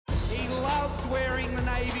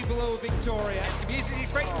navy blue of Victoria. Uses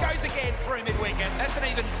his feet and goes again through mid-wicket. That's an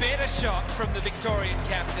even better shot from the Victorian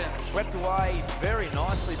captain. Swept away very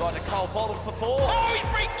nicely by Nicole Bolton for four. Oh, he's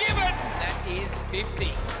been given! That is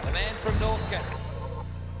 50. The man from Northcote.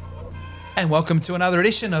 And welcome to another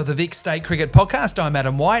edition of the Vic State Cricket Podcast. I'm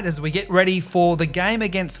Adam White as we get ready for the game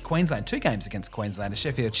against Queensland. 2 games against Queensland, a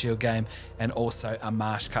Sheffield Shield game and also a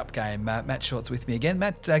Marsh Cup game. Matt Short's with me again.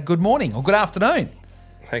 Matt, good morning or good afternoon.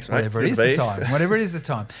 Thanks, mate. Whatever it is the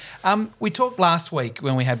time. We talked last week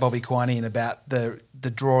when we had Bobby Quine in about the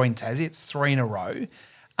draw in Tassie. It's 3 in a row.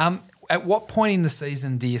 At what point in the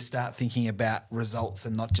season do you start thinking about results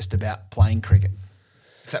and not just about playing cricket?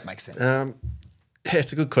 If that makes sense. Yeah,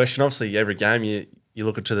 it's a good question. Obviously, every game you're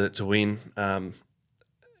looking to win, and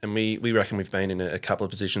we reckon we've been in a couple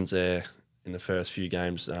of positions there in the first few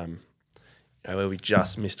games, where we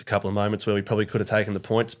just missed a couple of moments where we probably could have taken the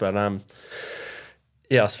points. But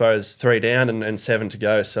I suppose 3 down and 7 to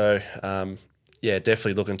go. So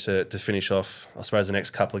definitely looking to finish off, I suppose, the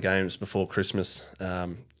next couple of games before Christmas,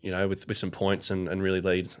 with some points and really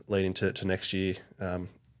lead into next year.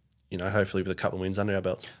 Hopefully with a couple of wins under our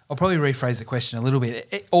belts. I'll probably rephrase the question a little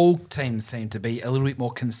bit. All teams seem to be a little bit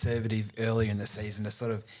more conservative earlier in the season to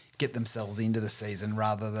sort of get themselves into the season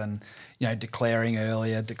rather than, declaring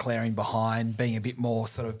earlier, declaring behind, being a bit more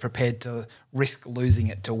sort of prepared to risk losing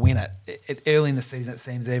it to win it. Early in the season, it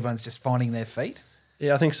seems everyone's just finding their feet.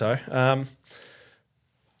 Yeah, I think so.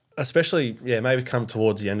 Especially, maybe come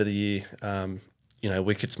towards the end of the year,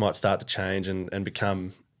 wickets might start to change and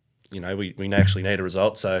become... we actually need a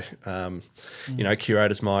result. So,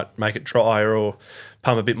 curators might make it drier or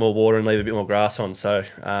pump a bit more water and leave a bit more grass on. So,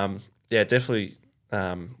 definitely,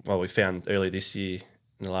 we found early this year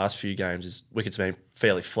in the last few games is wickets been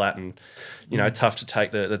fairly flat and, tough to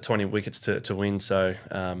take the 20 wickets to win. So,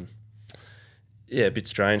 a bit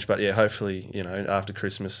strange. But, hopefully, after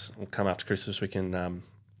Christmas, we can,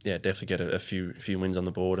 definitely get a few wins on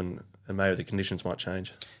the board and maybe the conditions might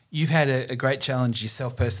change. You've had a great challenge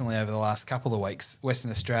yourself personally over the last couple of weeks.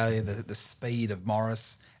 Western Australia, the speed of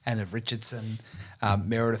Morris and of Richardson,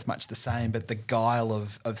 Meredith much the same, but the guile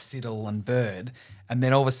of Siddle and Bird. And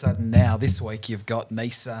then all of a sudden now this week you've got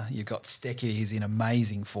Nisa, you've got Stecky, who's in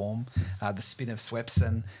amazing form, the spin of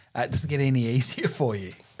Swepson. It doesn't get any easier for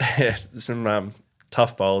you. Yeah, some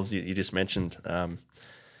tough bowls you just mentioned.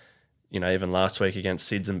 Even last week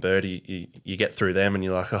against Sids and Bird, you get through them and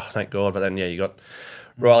you're like, oh, thank God. But then, you got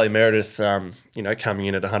Riley Meredith, coming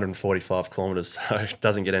in at 145 kilometres, so it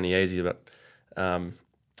doesn't get any easier. But,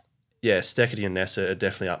 Steckity and Nessa are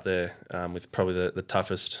definitely up there with probably the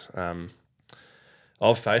toughest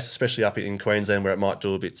I've faced, especially up in Queensland where it might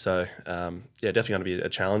do a bit. So, definitely going to be a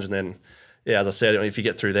challenge. And then, as I said, if you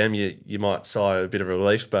get through them, you might sigh a bit of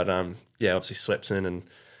relief. But, obviously Swepson and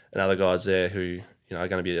other guys there who... are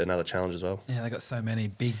going to be another challenge as well. Yeah, they've got so many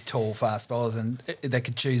big, tall, fast bowlers, and they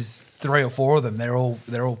could choose 3 or 4 of them. They're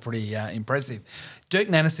all pretty impressive. Dirk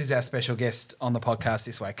Nannes is our special guest on the podcast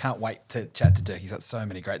this way. I can't wait to chat to Dirk. He's got so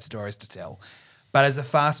many great stories to tell. But as a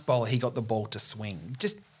fast bowler, he got the ball to swing.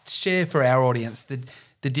 Just share for our audience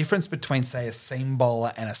the difference between, say, a seam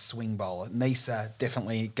bowler and a swing bowler. Nisa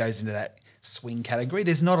definitely goes into that swing category.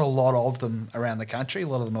 There's not a lot of them around the country. A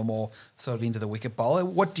lot of them are more sort of into the wicket bowler.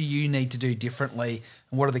 What do you need to do differently,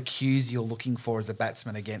 and what are the cues you're looking for as a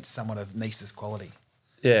batsman against someone of Nisa's quality?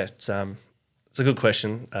 Yeah, it's a good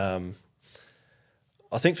question.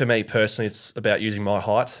 I think for me personally, it's about using my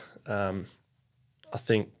height. I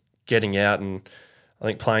think getting out and I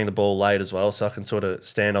think playing the ball late as well, so I can sort of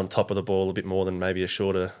stand on top of the ball a bit more than maybe a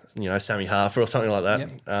shorter, Sammy Harper or something like that.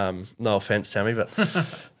 Yep. No offence, Sammy, but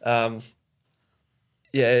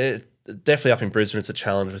definitely up in Brisbane, it's a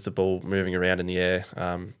challenge with the ball moving around in the air.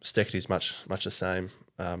 Steckity's much the same.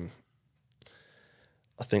 I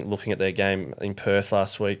think looking at their game in Perth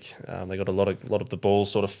last week, they got a lot of the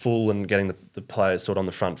balls sort of full and getting the players sort of on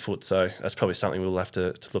the front foot. So that's probably something we'll have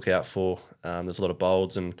to look out for. There's a lot of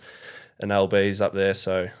bolds and LBs up there.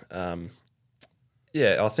 So,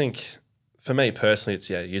 I think for me personally, it's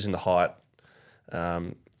using the height.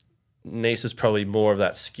 Nisa's probably more of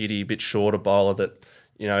that skiddy, bit shorter bowler that,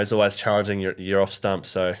 is always challenging your off stump.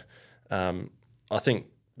 So I think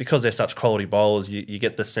because they're such quality bowlers, you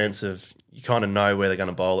get the sense of you kind of know where they're going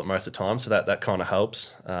to bowl at most of the time. So that kind of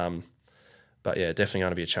helps. But definitely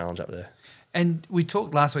going to be a challenge up there. And we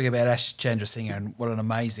talked last week about Ash Chandrasinghe and what an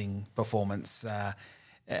amazing performance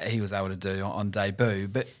he was able to do on debut.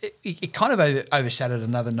 But it kind of overshadowed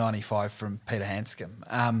another 95 from Peter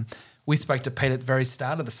Hanscom. We spoke to Pete at the very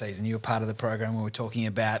start of the season. You were part of the program when we were talking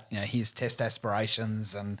about his test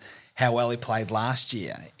aspirations and how well he played last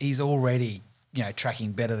year. He's already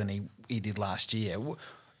tracking better than he did last year.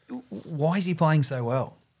 Why is he playing so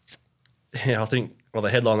well? Yeah, I think the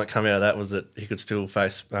headline that came out of that was that he could still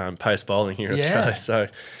face pace bowling here in Australia. So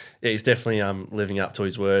yeah, he's definitely living up to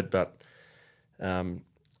his word. But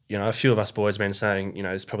a few of us boys have been saying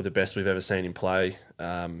it's probably the best we've ever seen him play.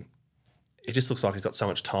 It just looks like he's got so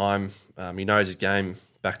much time. He knows his game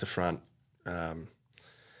back to front.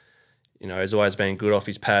 He's always been good off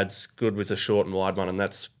his pads, good with the short and wide one, and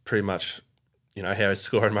that's pretty much, how he's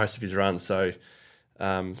scoring most of his runs. So,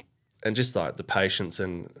 and just like the patience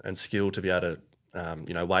and skill to be able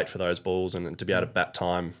to, wait for those balls and to be able to bat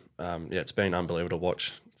time. It's been unbelievable to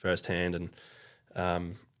watch firsthand,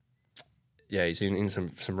 and he's in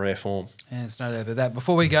some rare form. Yeah, it's no doubt about that.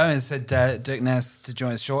 Before we go, as I said, Dirk Nannes to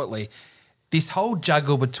join us shortly. This whole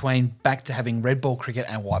juggle between back to having red ball cricket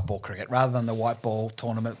and white ball cricket, rather than the white ball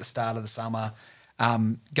tournament at the start of the summer,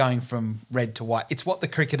 going from red to white. It's what the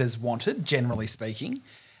cricketers wanted, generally speaking.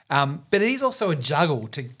 But it is also a juggle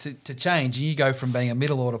to change. You go from being a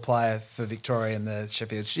middle order player for Victoria in the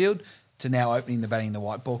Sheffield Shield to now opening the batting in the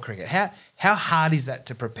white ball cricket. How hard is that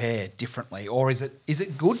to prepare differently, or is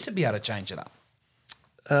it good to be able to change it up?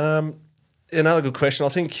 Another good question. I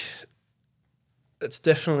think it's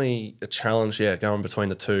definitely a challenge, going between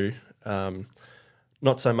the two.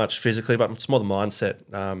 Not so much physically, but it's more the mindset.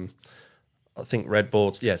 I think red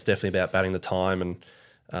balls, it's definitely about batting the time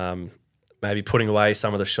and maybe putting away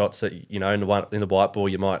some of the shots that in the white ball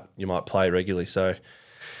you might play regularly. So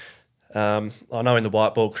I know in the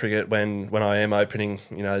white ball cricket when I am opening,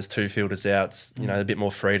 there's two fielders out, a bit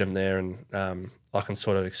more freedom there, and I can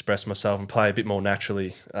sort of express myself and play a bit more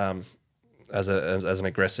naturally. As an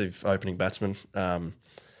aggressive opening batsman. And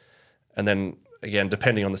then, again,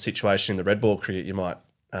 depending on the situation in the red ball cricket, you might,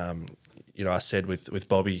 I said with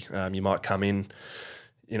Bobby, you might come in,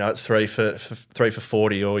 at 3 for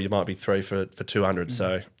 40, or you might be 3 for 200.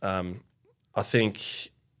 So I think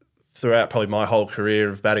throughout probably my whole career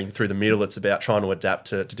of batting through the middle, it's about trying to adapt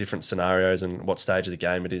to different scenarios and what stage of the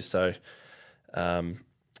game it is. So,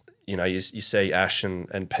 you see Ash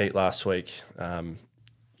and Pete last week,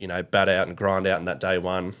 bat out and grind out in that day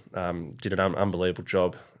one, did an unbelievable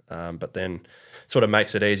job, but then sort of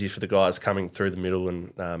makes it easy for the guys coming through the middle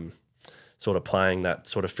and sort of playing that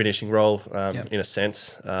sort of finishing role in a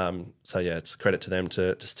sense. It's credit to them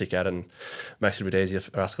to stick at it and makes it a bit easier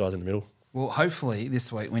for us guys in the middle. Well, hopefully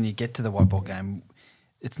this week when you get to the white ball game,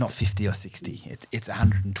 it's not 50 or 60. It's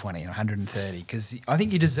 120 or 130 because I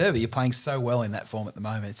think you deserve it. You're playing so well in that form at the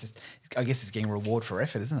moment. It's just, I guess it's getting reward for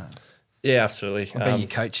effort, isn't it? Yeah, absolutely. I'll be your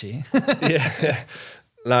coach here. Yeah.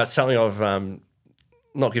 No, it's something I've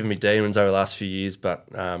not given me demons over the last few years, but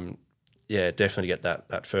definitely get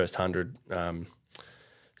that first 100.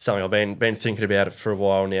 Something I've been thinking about it for a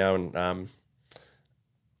while now, and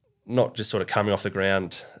not just sort of coming off the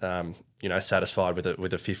ground, satisfied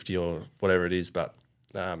with a 50 or whatever it is, but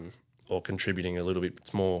or contributing a little bit.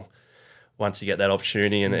 It's more once you get that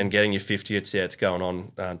opportunity and getting your 50, it's going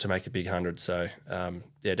on to make a big 100. So,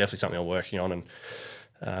 definitely something I'm working on. And,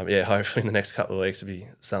 hopefully in the next couple of weeks it'll be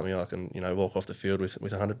something I can, walk off the field with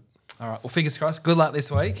 100. All right. Well, fingers crossed. Good luck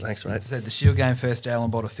this week. Thanks, mate. As I said, the Shield game first at Allan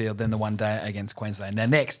Border Field, then the one day against Queensland. Now,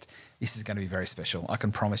 next, this is going to be very special, I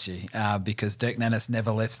can promise you, because Dirk Nannes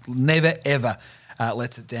never ever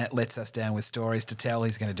lets us down with stories to tell.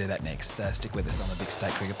 He's going to do that next. Stick with us on the Big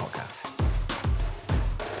State Cricket Podcast.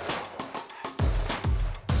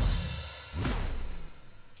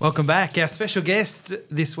 Welcome back. Our special guest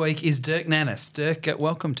this week is Dirk Nannes. Dirk,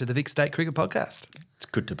 welcome to the Vic State Cricket Podcast. It's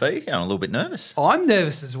good to be here. I'm a little bit nervous. I'm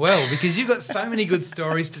nervous as well because you've got so many good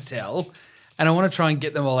stories to tell and I want to try and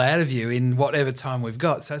get them all out of you in whatever time we've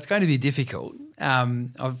got. So it's going to be difficult.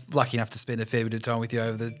 I'm lucky enough to spend a fair bit of time with you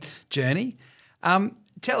over the journey.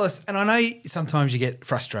 Tell us, and I know sometimes you get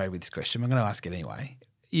frustrated with this question, I'm going to ask it anyway.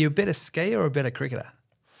 Are you a better skier or a better cricketer?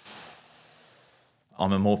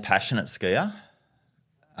 I'm a more passionate skier.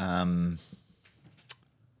 I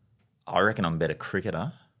reckon I'm a better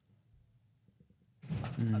cricketer,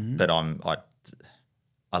 but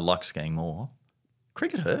I like skiing more.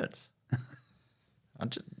 Cricket hurts. I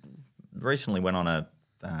just recently went on a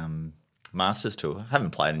Masters tour. I haven't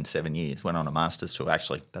played in 7 years. Went on a Masters tour.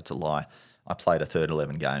 Actually, that's a lie. I played a third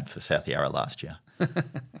 11 game for South Yarra last year.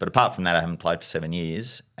 But apart from that, I haven't played for 7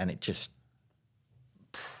 years, and it just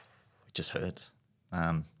hurts.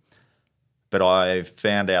 But I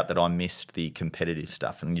found out that I missed the competitive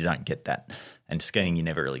stuff, and you don't get that. And skiing, you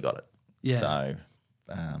never really got it. Yeah. So,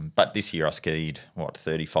 but this year I skied,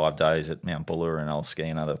 35 days at Mount Buller, and I'll ski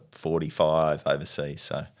another 45 overseas.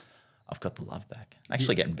 So I've got the love back. I'm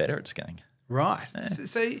actually getting better at skiing. Right. Yeah.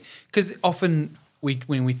 So, because often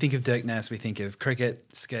when we think of Dirk Nannes, we think of cricket,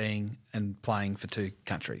 skiing, and playing for two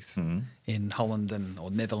countries in Holland or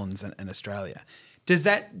Netherlands and Australia. Does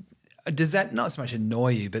that not so much annoy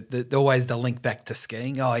you, but always the link back to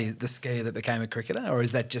skiing? Oh, you're the skier that became a cricketer, or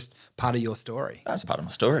is that just part of your story? That's part of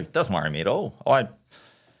my story. It doesn't worry me at all. I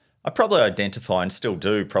probably identify and still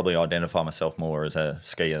do probably identify myself more as a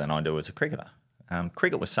skier than I do as a cricketer.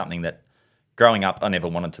 Cricket was something that growing up I never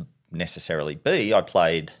wanted to necessarily be. I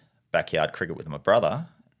played backyard cricket with my brother,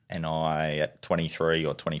 and I, at 23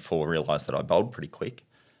 or 24, realised that I bowled pretty quick.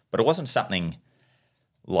 But it wasn't something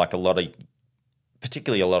like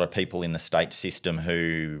particularly a lot of people in the state system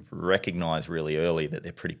who recognise really early that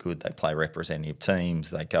they're pretty good. They play representative teams,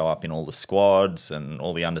 they go up in all the squads and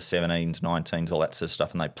all the under-17s, 19s, all that sort of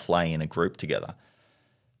stuff, and they play in a group together.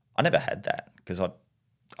 I never had that because I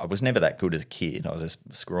was never that good as a kid. I was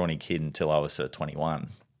a scrawny kid until I was sort of 21.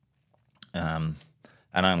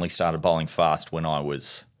 And I only started bowling fast when I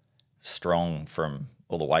was strong from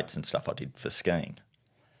all the weights and stuff I did for skiing.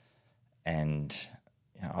 And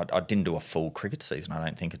I didn't do a full cricket season, I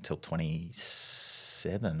don't think, until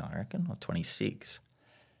 27, I reckon, or 26.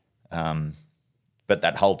 But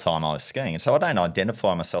that whole time I was skiing. And so I don't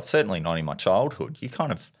identify myself, certainly not in my childhood. You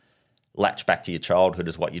kind of latch back to your childhood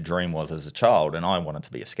as what your dream was as a child, and I wanted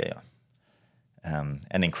to be a skier. And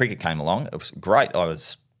then cricket came along. It was great. I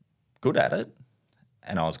was good at it,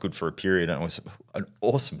 and I was good for a period, and it was an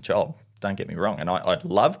awesome job, don't get me wrong. And I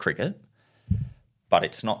love cricket, but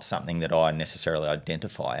it's not something that I necessarily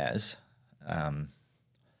identify as.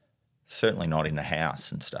 Certainly not in the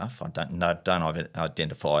house and stuff. I don't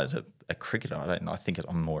identify as a cricketer. I think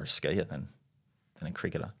I'm more a skier than a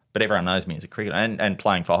cricketer. But everyone knows me as a cricketer. And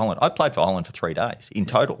playing for Holland. I played for Holland for 3 days in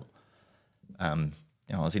total. I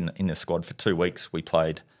was in the squad for 2 weeks. We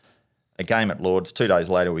played a game at Lords. 2 days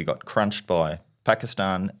later, we got crunched by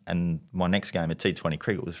Pakistan, and my next game at T20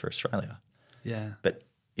 cricket was for Australia. Yeah. But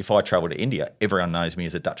if I travel to India, everyone knows me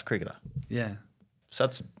as a Dutch cricketer. Yeah. So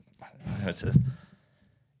it's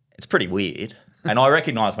pretty weird. And I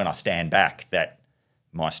recognise when I stand back that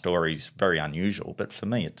my story's very unusual, but for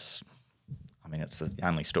me it's the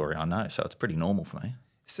only story I know, so it's pretty normal for me.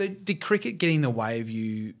 So did cricket get in the way of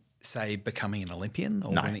you, say, becoming an Olympian?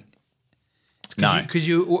 Or No. No. Because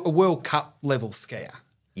you're a World Cup level skier.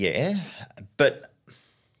 Yeah, but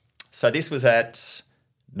so this was at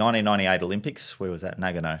 1998 Olympics. Where was that?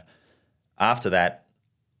 Nagano. After that,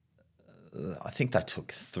 I think they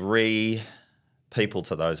took 3 people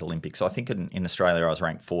to those Olympics. I think in Australia I was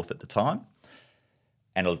ranked 4th at the time,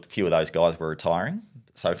 and a few of those guys were retiring.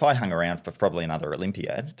 So if I hung around for probably another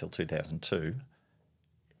Olympiad till 2002,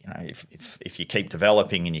 if you keep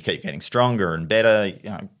developing and you keep getting stronger and better,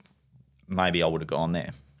 maybe I would have gone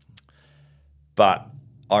there. But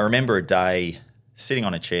I remember a day sitting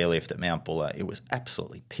on a chairlift at Mount Buller. It was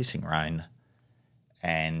absolutely pissing rain,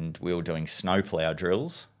 and we were doing snowplow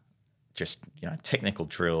drills, just technical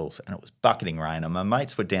drills, and it was bucketing rain. And my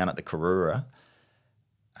mates were down at the Karura,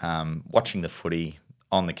 watching the footy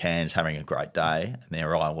on the cans, having a great day, and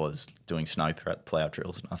there I was doing snowplow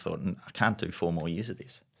drills, and I thought, I can't do 4 more years of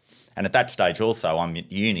this. And at that stage also, I'm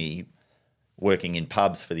at uni working in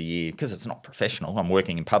pubs for the year, because it's not professional. I'm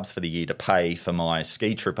working in pubs for the year to pay for my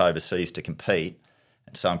ski trip overseas to compete.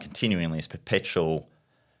 And so I'm continuing this perpetual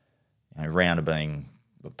round of being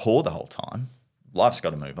poor the whole time. Life's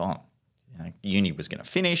got to move on. Uni was going to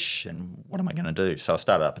finish, and what am I going to do? So I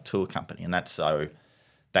started up a tour company, and that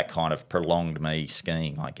kind of prolonged me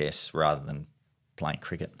skiing, I guess, rather than playing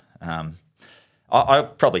cricket. I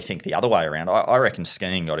probably think the other way around. I reckon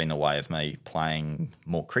skiing got in the way of me playing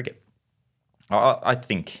more cricket. I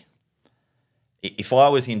think if I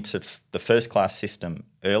was into the first class system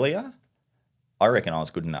earlier, I reckon I was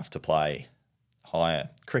good enough to play higher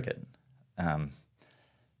cricket.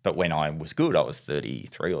 But when I was good, I was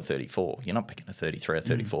 33 or 34. You're not picking a 33 or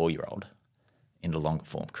 34-year-old into longer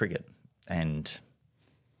form cricket. And,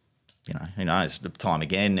 who knows, time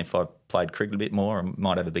again, if I played cricket a bit more, I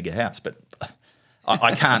might have a bigger house. But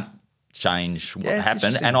I can't change what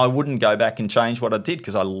happened, and I wouldn't go back and change what I did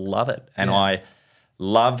because I love it. And I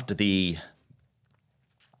loved the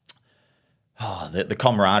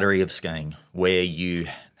camaraderie of skiing, where you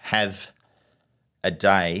have a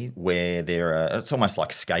day where it's almost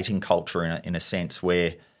like skating culture in a sense,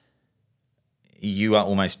 where you are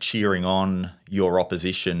almost cheering on your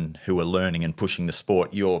opposition who are learning and pushing the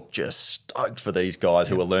sport. You're just stoked for these guys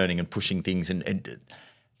who are learning and pushing things, and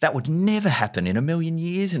that would never happen in a million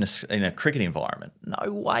years in a cricket environment.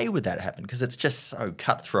 No way would that happen, because it's just so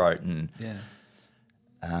cutthroat and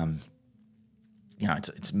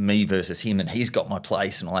it's me versus him and he's got my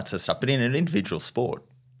place and all that sort of stuff. But in an individual sport,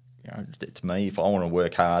 it's me. If I want to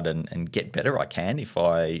work hard and get better, I can.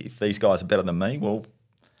 If these guys are better than me, well,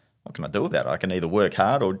 what can I do about it? I can either work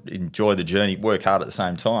hard or enjoy the journey, work hard at the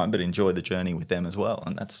same time, but enjoy the journey with them as well.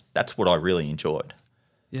 And that's what I really enjoyed.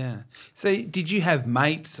 Yeah. So did you have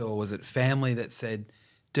mates or was it family that said,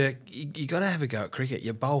 Dirk, you got to have a go at cricket.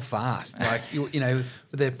 You bowl fast. Like, with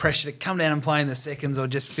the pressure to come down and play in the seconds or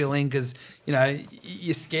just fill in because,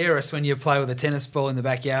 you scare us when you play with a tennis ball in the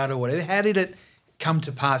backyard or whatever. How did it come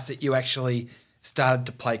to pass that you actually started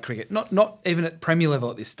to play cricket? Not even at Premier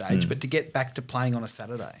level at this stage, but to get back to playing on a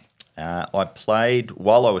Saturday. I played,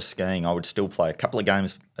 while I was skiing, I would still play a couple of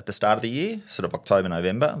games at the start of the year, sort of October,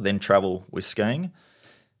 November, then travel with skiing.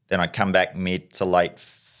 Then I'd come back mid to late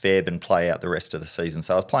Feb and play out the rest of the season.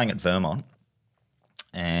 So I was playing at Vermont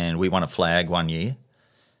and we won a flag one year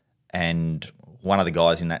and one of the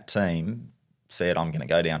guys in that team said, I'm going to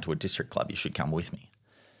go down to a district club. You should come with me.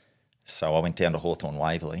 So I went down to Hawthorn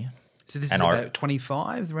Waverley. So this is about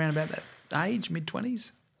 25, around about that age,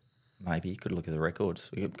 mid-20s? Maybe. You could look at the records.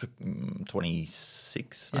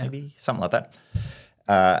 26 maybe, something like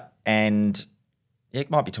that. And it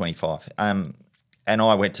might be 25. And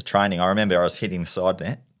I went to training. I remember I was hitting the side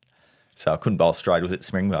net, so I couldn't bowl straight. It was at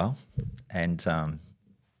Springvale. And,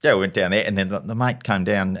 we went down there. And then the mate came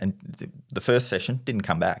down and the first session didn't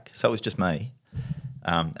come back. So it was just me.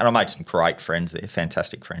 And I made some great friends there,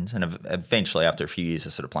 fantastic friends. And eventually, after a few years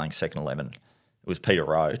of sort of playing second 11, it was Peter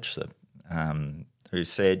Roach who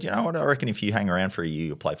said, you know what, I reckon if you hang around for a year,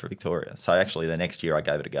 you'll play for Victoria. So actually the next year I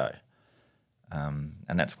gave it a go. And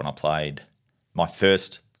that's when I played my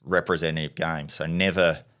first representative game. So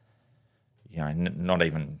never, not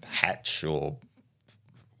even Hatch or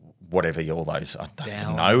whatever all those, I don't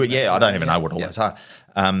even know. Yeah, I don't even know what all those are.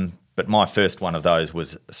 But my first one of those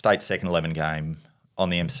was a state second 11 game on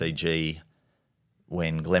the MCG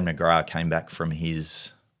when Glenn McGrath came back from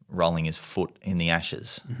his rolling his foot in the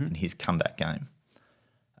Ashes in his comeback game.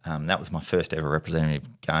 That was my first ever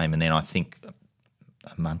representative game. And then I think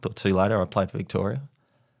a month or two later I played for Victoria.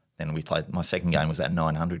 Then we played, my second game was that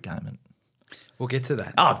 900 game. And we'll get to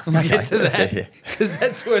that. Oh, we'll get to that because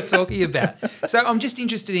that's worth talking about. So I'm just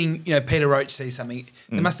interested in, Peter Roach sees something.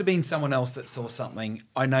 There must have been someone else that saw something.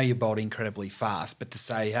 I know you bowled incredibly fast, but to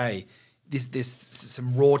say, hey, there's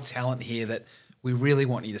some raw talent here that we really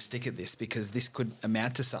want you to stick at this because this could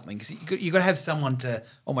amount to something. Because you've got to have someone to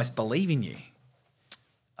almost believe in you.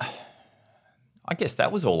 I guess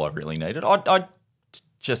that was all I really needed. I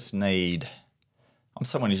just need... I'm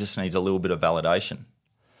someone who just needs a little bit of validation.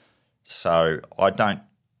 So I don't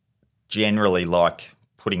generally like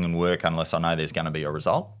putting in work unless I know there's going to be a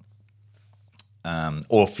result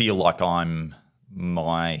or feel like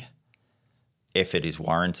my effort is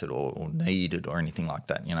warranted or needed or anything like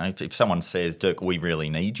that. If someone says, Dirk, we really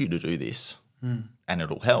need you to do this and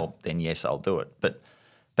it'll help, then yes, I'll do it. But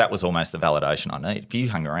that was almost the validation I need. If you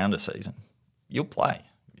hung around a season, you'll play.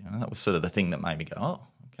 That was sort of the thing that made me go, oh,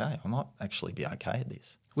 okay, I might actually be okay at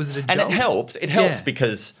this. Was it a job? And it helps. It helps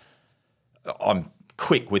because I'm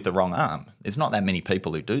quick with the wrong arm. There's not that many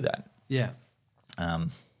people who do that. Yeah.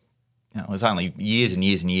 It was only years and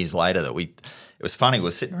years and years later that it was funny, we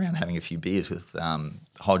were sitting around having a few beers with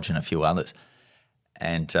Hodge and a few others,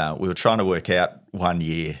 and we were trying to work out one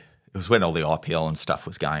year, it was when all the IPL and stuff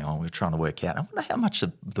was going on, we were trying to work out, I wonder how much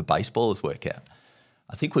the baseballers work out.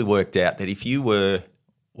 I think we worked out that if you were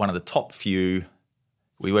one of the top few,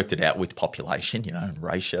 we worked it out with population, and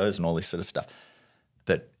ratios and all this sort of stuff,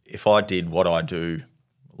 that if I did what I do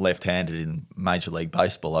left-handed in Major League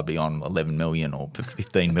Baseball, I'd be on 11 million or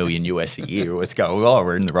 15 million US a year. Let's go,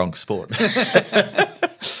 we're in the wrong sport.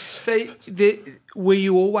 So were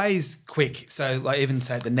you always quick? So like even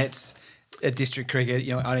say the Nets at district cricket,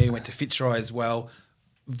 I know you went to Fitzroy as well,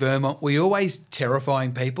 Vermont, were you always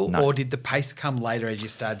terrifying people? No. Or did the pace come later as you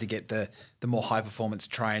started to get the more high-performance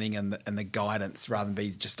training and the guidance rather than be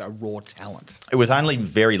just a raw talent? It was only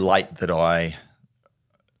very late that I...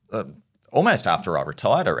 almost after I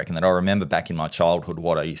retired, I reckon, that I remember back in my childhood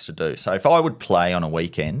what I used to do. So if I would play on a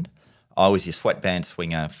weekend, I was your sweatband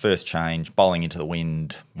swinger, first change, bowling into the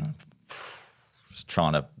wind, just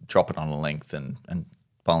trying to drop it on a length and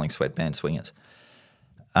bowling sweatband swingers.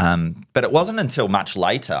 But it wasn't until much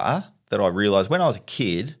later that I realised when I was a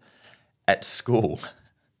kid at school,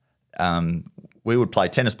 we would play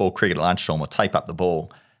tennis ball cricket at lunchtime or tape up the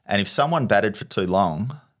ball. And if someone batted for too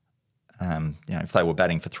long... if they were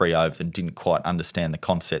batting for 3 overs and didn't quite understand the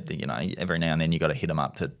concept that, every now and then you got to hit them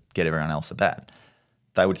up to get everyone else a bat,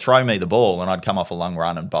 they would throw me the ball and I'd come off a long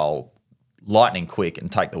run and bowl lightning quick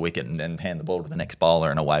and take the wicket and then hand the ball to the next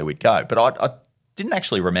bowler and away we'd go. But I didn't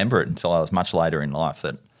actually remember it until I was much later in life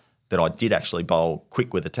that that I did actually bowl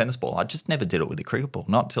quick with a tennis ball. I just never did it with a cricket ball.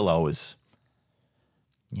 Not till I was,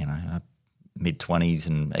 mid-20s,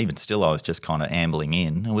 and even still I was just kind of ambling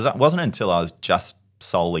in. It wasn't until I was just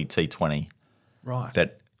solely T20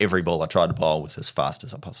 that every ball I tried to bowl was as fast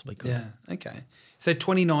as I possibly could. Yeah, okay. So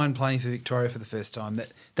 29 playing for Victoria for the first time.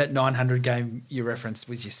 That 900 game you referenced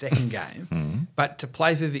was your second game. But to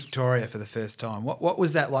play for Victoria for the first time, what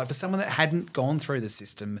was that like for someone that hadn't gone through the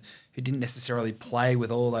system, who didn't necessarily play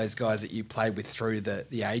with all those guys that you played with through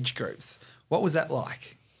the age groups? What was that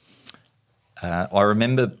like? I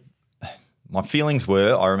remember my feelings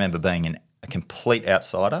were I remember being a complete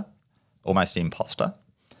outsider, almost an imposter.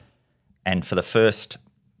 And for the first,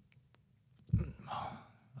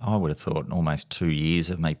 I would have thought, almost 2 years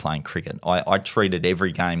of me playing cricket, I treated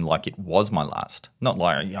every game like it was my last. Not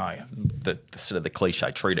like, the sort of the cliche,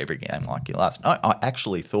 treat every game like your last. No, I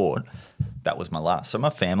actually thought that was my last. So my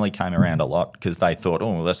family came around a lot because they thought,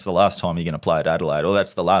 oh, well, that's the last time you're going to play at Adelaide, or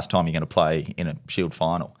that's the last time you're going to play in a Shield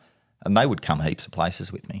final. And they would come heaps of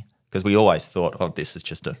places with me because we always thought, oh, this is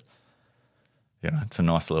just it's a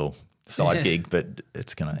nice little side gig, but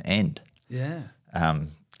it's going to end. Yeah.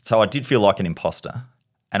 So I did feel like an imposter.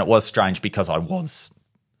 And it was strange because I was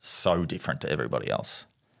so different to everybody else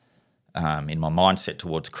in my mindset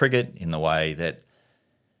towards cricket, in the way that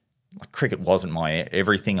cricket wasn't my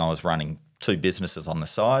everything. I was running 2 businesses on the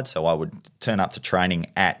side, so I would turn up to training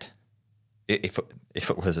at, if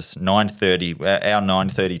it was 9:30, our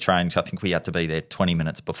 9:30 trainings, I think we had to be there 20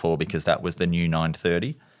 minutes before because that was the new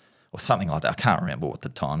 9:30 or something like that. I can't remember what the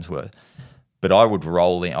times were. But I would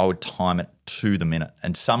roll in, I would time it to the minute.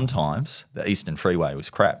 And sometimes the Eastern Freeway was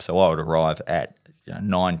crap, so I would arrive at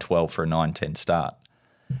 9:12 for a 9:10 start.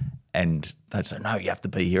 And they'd say, no, you have to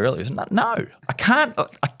be here early. I said, no, I can't.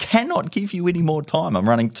 I cannot give you any more time. I'm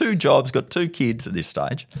running 2 jobs, got 2 kids at this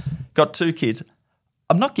stage, got 2 kids.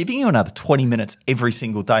 I'm not giving you another 20 minutes every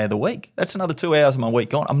single day of the week. That's another 2 hours of my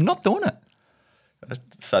week gone. I'm not doing it.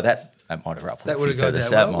 So that might have ruffled a few feathers.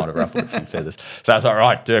 That might have ruffled a few feathers. So I was like, all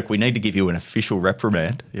right, Dirk, we need to give you an official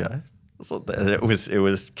reprimand. So it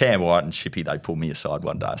was Cam White and Shippy. They pulled me aside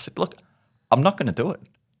one day. I said, look, I'm not going to do it.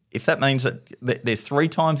 If that means that there's 3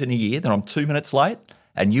 times in a year that I'm 2 minutes late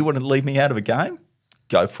and you want to leave me out of a game,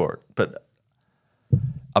 go for it. But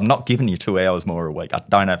I'm not giving you 2 hours more a week. I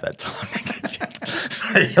don't have that time to give you.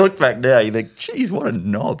 So you look back now, you think, geez, what a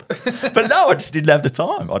knob. But no, I just didn't have the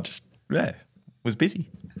time. I just, was busy.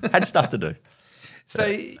 Had stuff to do. So,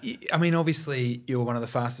 I mean, obviously you were one of the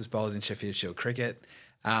fastest bowlers in Sheffield Shield cricket.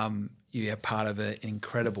 You are part of an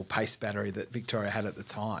incredible pace battery that Victoria had at the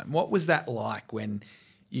time. What was that like when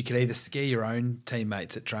you could either scare your own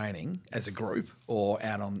teammates at training as a group or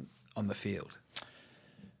out on the field?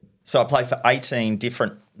 So I played for 18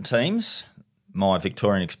 different teams. My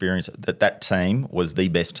Victorian experience, that team was the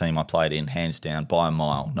best team I played in, hands down, by a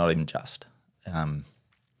mile, not even just.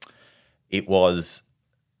 It was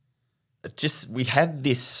just, we had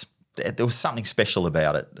this, there was something special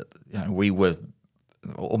about it. We were,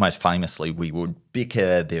 almost famously, we would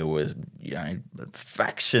bicker, there was,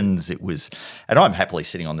 factions, it was, and I'm happily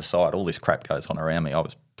sitting on the side, all this crap goes on around me, I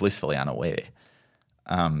was blissfully unaware.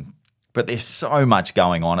 But there's so much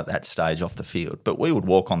going on at that stage off the field. But we would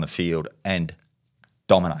walk on the field and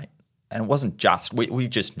dominate. And it wasn't just, we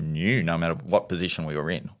just knew no matter what position we were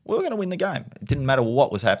in, we were going to win the game. It didn't matter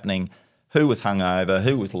what was happening, who was hungover,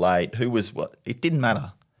 who was late, who was what. It didn't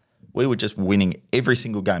matter. We were just winning every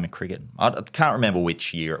single game of cricket. I can't remember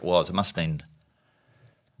which year it was. It must have been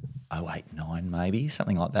 08-09 maybe,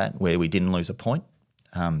 something like that, where we didn't lose a point.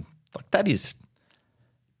 That's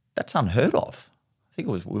unheard of. I think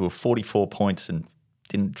we were 44 points and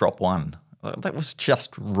didn't drop one. That was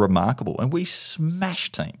just remarkable. And we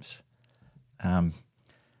smashed teams.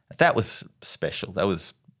 That was special. That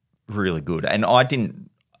was really good. And I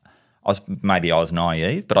was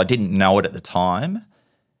naive, but I didn't know it at the time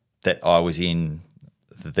that I was in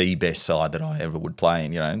the best side that I ever would play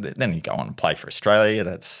in. Then you go on and play for Australia.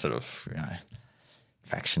 That's sort of,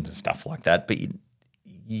 factions and stuff like that. But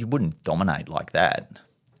you wouldn't dominate like that.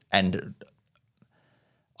 And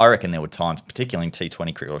I reckon there were times, particularly in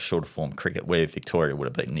T20 cricket or shorter form cricket, where Victoria would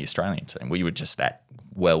have beaten the Australian team. We were just that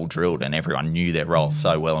well drilled and everyone knew their role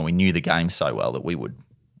so well and we knew the game so well that we'd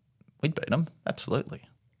beat them. Absolutely.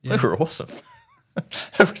 Yeah. We were awesome.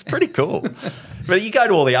 It was pretty cool. But you go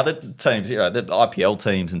to all the other teams, the IPL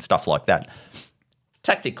teams and stuff like that,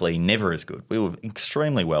 tactically never as good. We were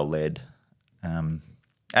extremely well led. And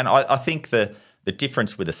I think the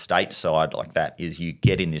difference with a state side like that is you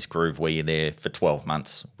get in this groove where you're there for 12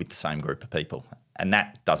 months with the same group of people, and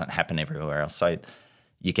that doesn't happen everywhere else. So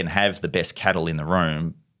you can have the best cattle in the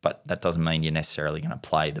room, but that doesn't mean you're necessarily going to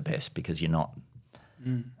play the best because you're not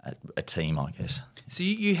a team, I guess. So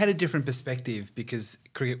you had a different perspective because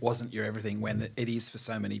cricket wasn't your everything when it is for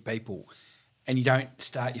so many people, and you don't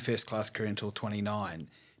start your first class career until 29.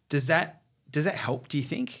 Does that help, do you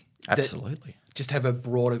think? Absolutely. Just have a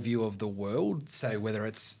broader view of the world, so whether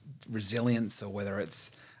it's resilience or whether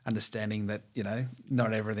it's understanding that,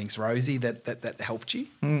 not everything's rosy, that helped you?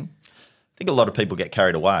 I think a lot of people get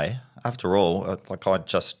carried away. After all, like I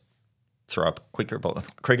just throw up a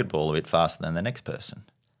cricket ball a bit faster than the next person.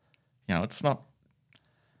 It's not.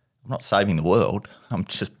 I'm not saving the world. I'm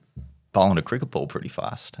just bowling a cricket ball pretty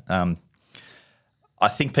fast. I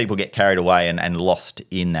think people get carried away and lost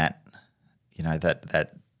in that,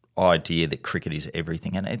 that idea that cricket is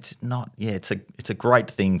everything, and it's not. Yeah, it's a great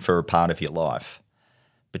thing for a part of your life,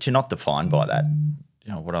 but you're not defined by that.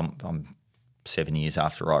 What I'm 7 years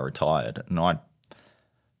after I retired, and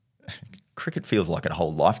cricket feels like a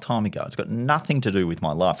whole lifetime ago. It's got nothing to do with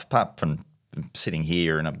my life, apart from sitting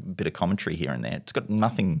here and a bit of commentary here and there. It's got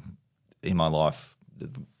nothing in my life,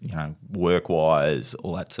 work-wise,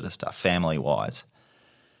 all that sort of stuff, family-wise.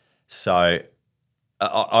 So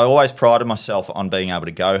I always prided myself on being able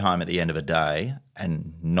to go home at the end of a day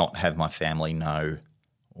and not have my family know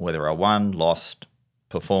whether I won, lost,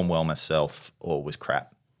 performed well myself, or was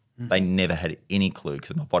crap. They never had any clue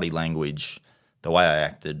because my body language, the way I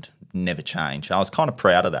acted, never changed. I was kind of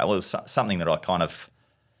proud of that. It was something that I kind of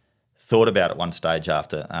thought about at one stage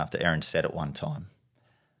after Erin said it one time.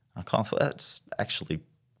 I kind of thought that's actually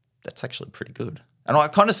pretty good. And I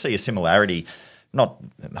kind of see a similarity. Not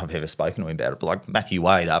that I've ever spoken to him about it, but like Matthew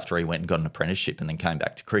Wade after he went and got an apprenticeship and then came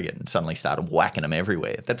back to cricket and suddenly started whacking them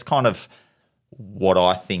everywhere. That's kind of what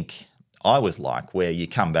I think I was like, where you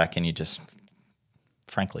come back and you just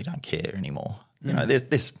frankly don't care anymore.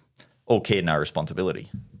 There's all care, no responsibility.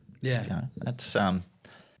 Yeah. That's I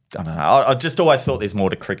don't know. I just always thought there's more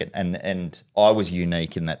to cricket, and I was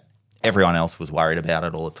unique in that everyone else was worried about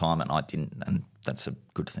it all the time and I didn't, and that's a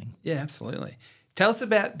good thing. Yeah, absolutely. Tell us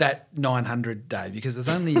about that 900 day, because it was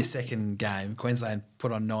only your second game. Queensland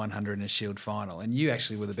put on 900 in a Shield final, and you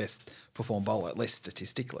actually were the best performed bowler, at least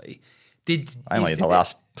statistically. Only in the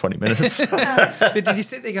last 20 minutes. But did you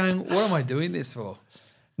sit there going, what am I doing this for?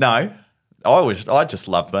 No, I just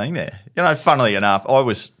loved being there. Funnily enough,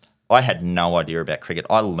 I had no idea about cricket.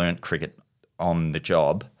 I learnt cricket on the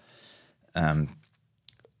job.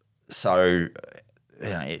 So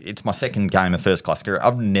it's my second game of first class cricket.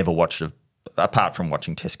 I've never watched apart from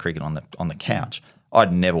watching Test cricket on the couch,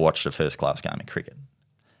 I'd never watched a first class game of cricket.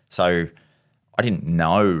 So I didn't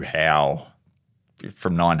know how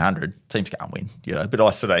from 900 teams can't win, But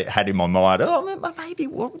I sort of had in my mind, maybe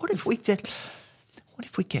what if we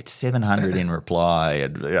get 700 in reply?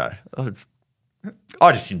 And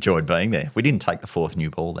I just enjoyed being there. We didn't take the fourth new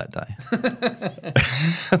ball that day,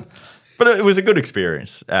 but it was a good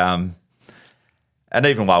experience. And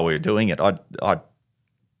even while we were doing it, I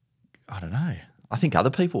don't know. I think other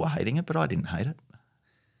people were hating it, but I didn't hate it.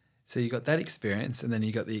 So you got that experience, and then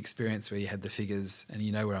you got the experience where you had the figures, and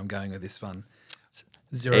you know where I'm going with this one.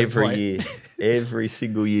 Year, every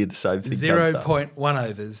single year, the same thing. 0.1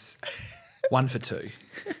 overs, 1 for 2.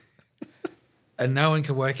 And no one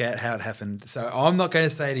can work out how it happened. So I'm not going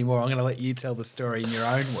to say anymore. I'm going to let you tell the story in your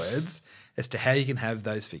own words as to how you can have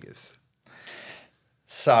those figures.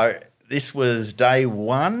 So this was day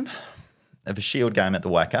one of a Shield game at the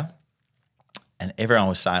Wacker, and everyone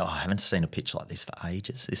was saying, I haven't seen a pitch like this for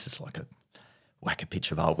ages. This is like a Wacker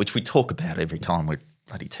pitch of old, which we talk about every time we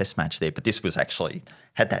bloody test match there, but this was actually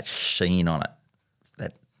had that sheen on it,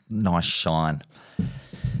 that nice shine.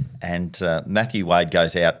 And Matthew Wade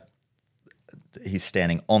goes out. He's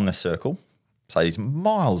standing on the circle, so he's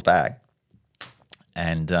miles back.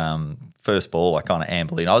 And first ball, I kind of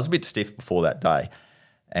amble in. I was a bit stiff before that day,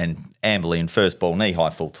 and amble in, first ball, knee high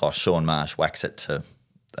full toss. Sean Marsh whacks it to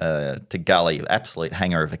Gully, absolute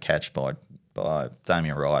hanger of a catch by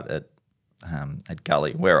Damien Wright at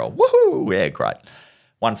Gully. We're all woohoo, yeah, great,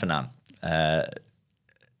 1 for none.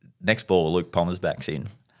 Next ball, Luke Palmer's backs in,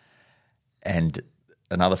 and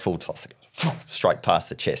another full toss straight past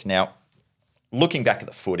the chest. Now, looking back at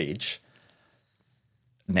the footage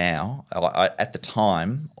now, at the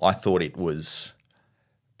time, I thought it was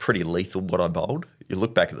pretty lethal what I bowled. You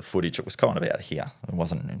look back at the footage, it was kind of out here. It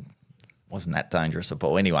wasn't that dangerous a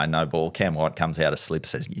ball. Anyway, no ball. Cam White comes out of slip,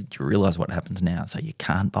 says, do you realise what happens now? So you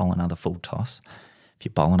can't bowl another full toss. If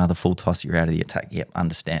you bowl another full toss, you're out of the attack. Yep,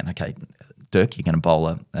 understand. Okay, Dirk, you're going to bowl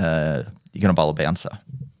a bouncer.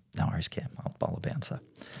 No worries, Cam. I'll bowl a bouncer.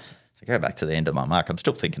 So go back to the end of my mark. I'm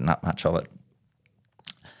still thinking not much of it.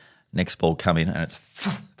 Next ball come in and it's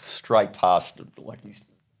straight past, like he's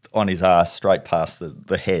on his ass straight past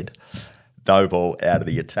the head. No ball out of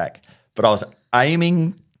the attack. But I was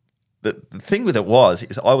aiming. The thing with it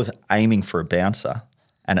is I was aiming for a bouncer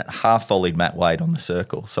and it half volleyed Matt Wade on the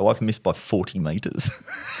circle. So I've missed by 40 metres.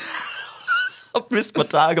 I've missed my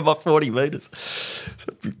target by 40 metres.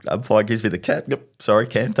 So umpire gives me the cap. Yep, sorry,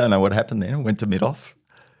 Cam, don't know what happened there. I went to mid-off.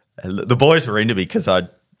 And the boys were into me because I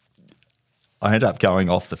ended up going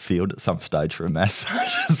off the field at some stage for a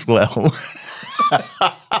massage as well.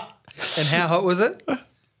 And how hot was it?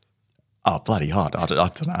 Oh, bloody hot. I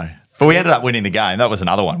don't know. But we ended up winning the game. That was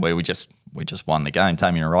another one where we just won the game.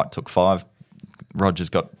 Damien Wright took 5. Rogers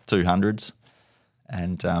got 200s.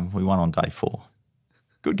 And we won on day 4.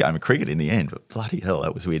 Good game of cricket in the end, but bloody hell,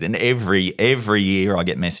 that was weird. And every year I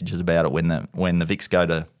get messages about it when the Vics go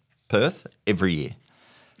to Perth, every year,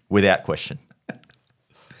 without question.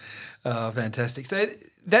 Oh, fantastic. So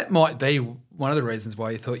that might be one of the reasons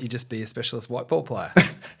why you thought you'd just be a specialist white ball player.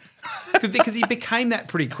 Because you became that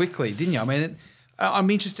pretty quickly, didn't you? I mean,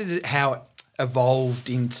 I'm interested in how it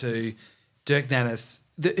evolved into Dirk Nannes,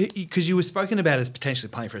 because you were spoken about as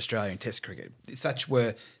potentially playing for Australia in Test cricket. Such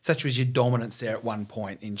was your dominance there at one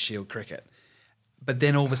point in Shield cricket. But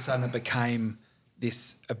then all of a sudden it became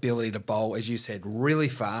this ability to bowl, as you said, really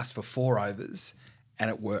fast for 4 overs,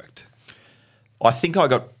 and it worked. I think I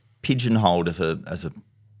got pigeonholed as a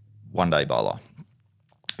one-day bowler.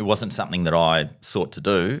 It wasn't something that I sought to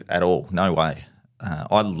do at all. No way.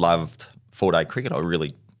 I loved 4-day cricket.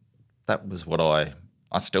 That was what I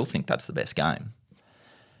still think that's the best game.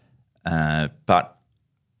 But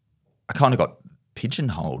I kind of got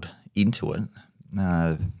pigeonholed into it.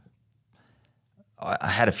 I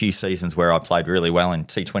had a few seasons where I played really well in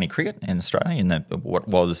T20 cricket in Australia, in what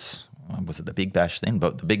was it the Big Bash then?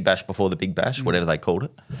 But the Big Bash before the Big Bash, whatever they called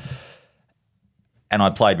it. And I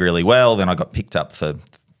played really well. Then I got picked up for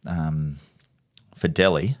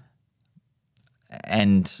Delhi,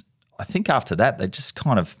 and I think after that they just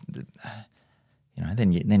kind of,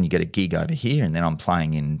 then you get a gig over here, and then I'm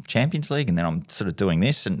playing in Champions League, and then I'm sort of doing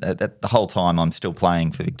this, and the whole time I'm still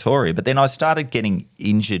playing for Victoria. But then I started getting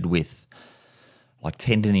injured with like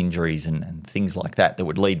tendon injuries and things like that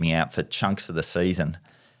would lead me out for chunks of the season.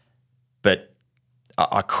 But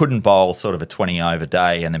I couldn't bowl sort of a 20-over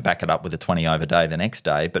day and then back it up with a 20-over day the next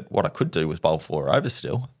day. But what I could do was bowl 4 overs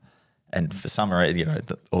still. And for some reason,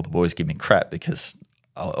 all the boys give me crap because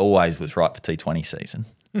I always was right for T20 season.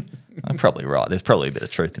 I'm probably right. There's probably a bit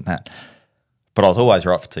of truth in that. But I was always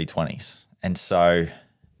right for T20s. And so,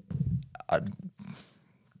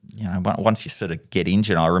 once you sort of get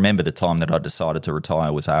injured, I remember the time that I decided to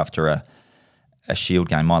retire was after a Shield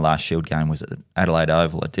game. My last Shield game was at Adelaide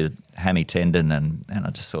Oval. I did a hammy tendon, and I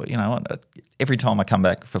just thought, what, every time I come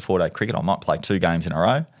back for 4-day cricket, I might play 2 games in a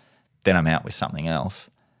row, then I'm out with something else.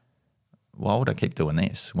 Why would I keep doing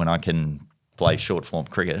this when I can play short-form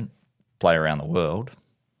cricket, play around the world,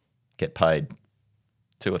 get paid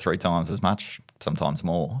 2 or 3 times as much, sometimes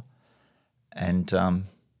more, and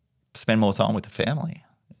spend more time with the family?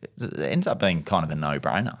 It ends up being kind of a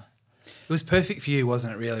no-brainer. It was perfect for you,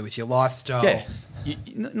 wasn't it, really, with your lifestyle? Yeah.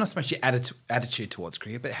 Not so much your attitude towards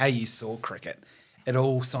cricket, but how you saw cricket. It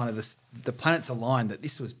all kind of the planets aligned that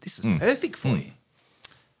this was perfect for you.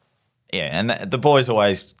 Yeah, and the boys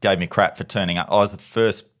always gave me crap for turning up. I was the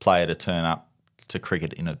first player to turn up to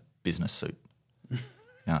cricket in a business suit.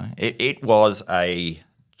 It was a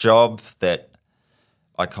job that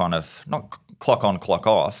I kind of, not clock on, clock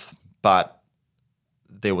off, but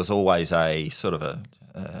there was always a sort of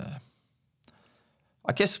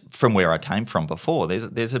I guess from where I came from before,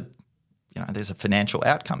 there's a financial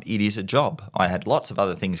outcome. It is a job. I had lots of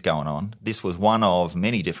other things going on. This was one of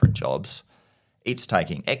many different jobs. It's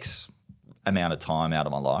taking X amount of time out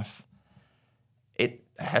of my life. It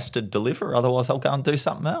has to deliver, otherwise I'll go and do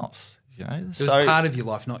something else. It was part of your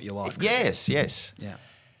life, not your life. Yes. Yeah.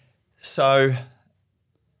 So,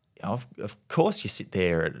 of course, you sit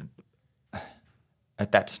there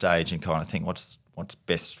at that stage and kind of think, what's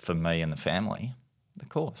best for me and the family? Of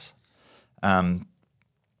course. And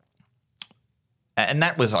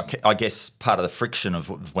that was, I guess, part of the friction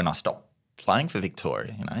of when I stopped playing for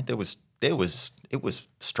Victoria. It was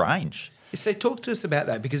strange. So talk to us about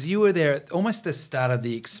that, because you were there at almost the start of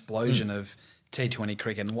the explosion of T20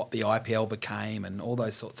 cricket and what the IPL became and all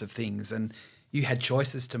those sorts of things. And you had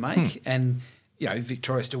choices to make, and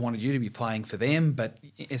Victoria still wanted you to be playing for them, but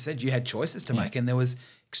it said you had choices to make, and there was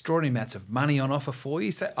extraordinary amounts of money on offer for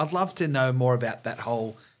you. So I'd love to know more about that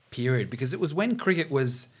whole period, because it was when cricket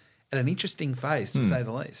was at an interesting phase, to say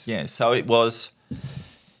the least. Yeah, so it was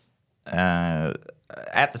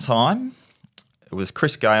at the time, it was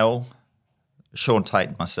Chris Gale, Sean Tate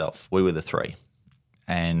and myself. We were the 3.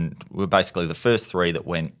 and we're basically the first three that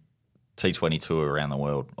went T20 tour around the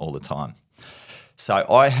world all the time. So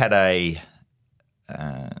I had a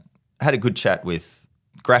good chat with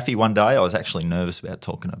Graffy one day. I was actually nervous about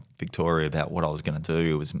talking to Victoria about what I was going to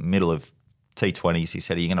do. It was middle of T20s. He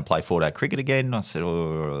said, "Are you going to play 4-day cricket again?" I said,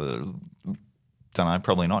 "Oh, don't know,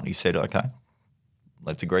 probably not." And he said, "Okay,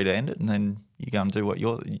 let's agree to end it, and then you go and do what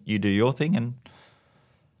you do your thing, and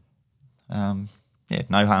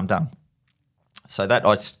no harm done." So that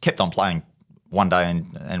I kept on playing one day,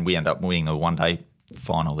 and we ended up winning the one-day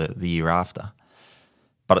final the year after.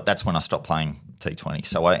 But that's when I stopped playing T20.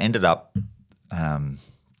 So I ended up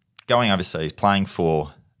going overseas, playing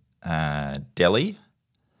for Delhi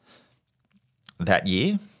that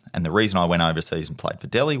year. And the reason I went overseas and played for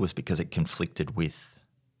Delhi was because it conflicted with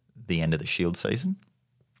the end of the Shield season.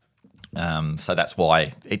 So that's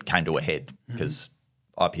why it came to a head, because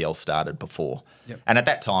IPL started before. Yep. And at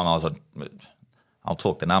that time I was on, I'll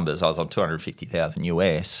talk the numbers, I was on $250,000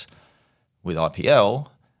 US with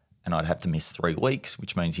IPL, and I'd have to miss 3 weeks,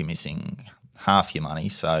 which means you're missing half your money.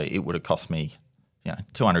 So it would have cost me,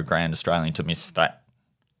 $200,000 Australian to miss that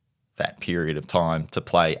period of time to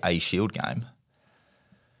play a Shield game.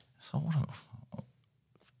 So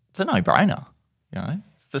it's a no-brainer,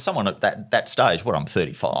 For someone at that stage, I'm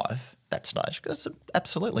 35, that stage, that's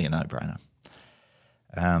absolutely a no-brainer.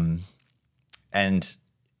 And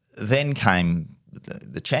then came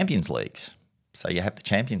the Champions Leagues. So you have the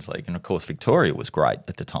Champions League, and of course Victoria was great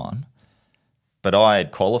at the time, but I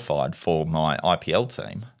had qualified for my IPL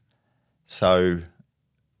team. So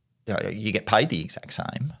you get paid the exact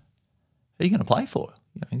same. Who are you going to play for?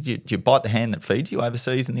 Do you bite the hand that feeds you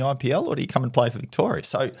overseas in the IPL, or do you come and play for Victoria?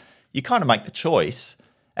 So you kind of make the choice.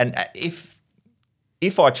 And if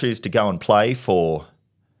I choose to go and play for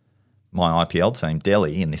my IPL team,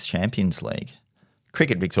 Delhi, in this Champions League,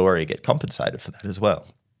 Cricket Victoria get compensated for that as well.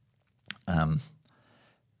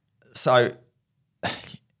 So,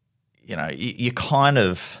 you kind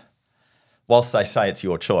of, whilst they say it's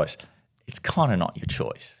your choice, it's kind of not your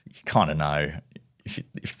choice. You kind of know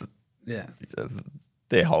if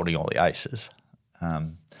they're holding all the aces.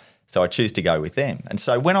 So I choose to go with them. And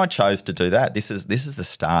so when I chose to do that, this is the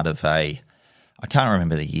start of I can't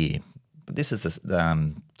remember the year, but this is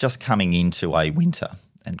just coming into a winter,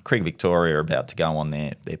 and Cricket Victoria are about to go on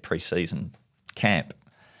their pre-season camp.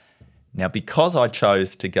 Now, because I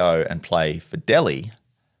chose to go and play for Delhi,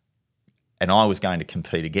 and I was going to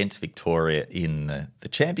compete against Victoria in the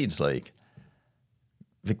Champions League,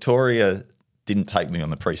 Victoria didn't take me on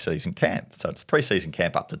the pre-season camp. So it's pre-season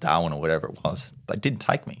camp up to Darwin or whatever it was. They didn't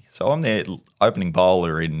take me. So I'm their opening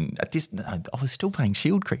bowler I was still playing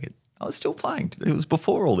Shield cricket. I was still playing. It was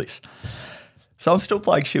before all this. So I'm still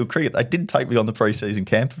playing Shield cricket. They didn't take me on the pre-season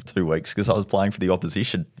camp for 2 weeks because I was playing for the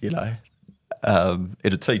opposition, in a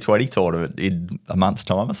T20 tournament in a month's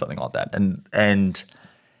time or something like that. And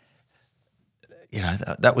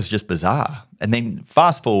that was just bizarre. And then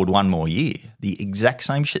fast forward one more year, the exact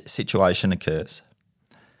same situation occurs.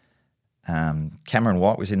 Cameron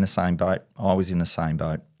White was in the same boat. I was in the same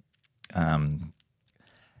boat. And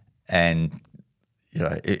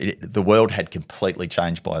the world had completely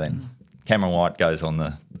changed by then. Cameron White goes on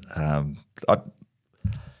the I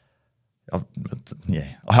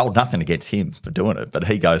hold nothing against him for doing it, but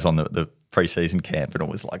he goes on the pre-season camp, and it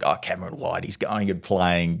was like, Cameron White, he's going and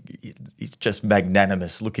playing. He's just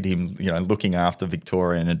magnanimous. Look at him, looking after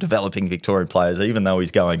Victorian and developing Victorian players, even though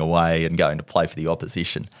he's going away and going to play for the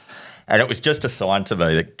opposition. And it was just a sign to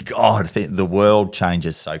me that, God, the world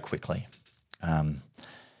changes so quickly.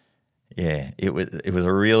 It was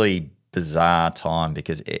a really bizarre time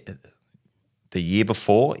because the year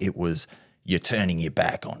before it was you're turning your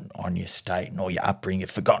back on your state and all your upbringing, you've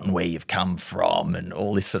forgotten where you've come from and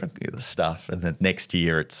all this sort of stuff. And the next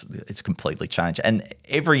year it's completely changed. And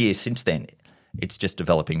every year since then, it's just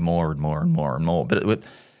developing more and more and more and more. But it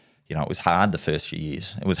was hard the first few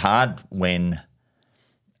years. It was hard when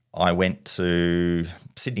I went to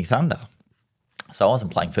Sydney Thunder. So I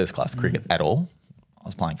wasn't playing first-class cricket at all. I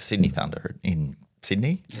was playing for Sydney Thunder in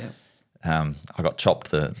Sydney. Yeah. I got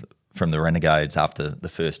chopped from the Renegades after the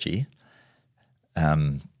first year.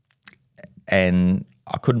 And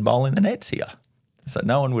I couldn't bowl in the nets here. So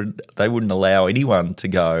they wouldn't allow anyone to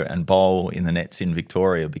go and bowl in the nets in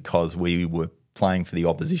Victoria because we were playing for the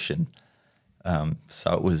opposition.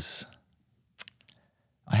 So it was,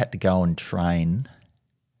 I had to go and train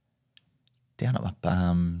down at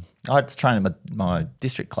I had to train at my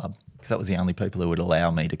district club because that was the only people who would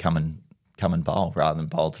allow me to come and bowl rather than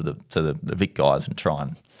bowl to the Vic guys and try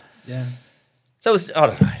and. Yeah. So it was, I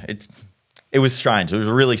don't know, It was strange. It was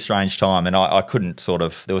a really strange time, and I couldn't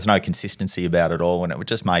there was no consistency about it all, and it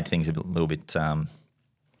just made things a little bit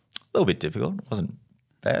difficult. It wasn't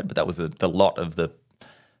bad, but that was the lot of the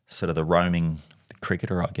sort of the roaming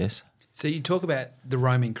cricketer, I guess. So you talk about the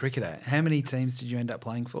roaming cricketer. How many teams did you end up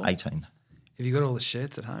playing for? 18. Have you got all the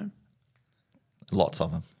shirts at home? Lots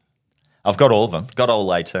of them. I've got all of them. Got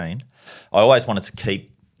all 18. I always wanted to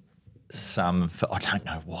keep some. I don't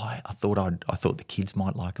know why. I thought the kids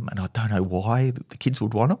might like them, and I don't know why the kids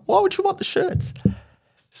would want them. Why would you want the shirts?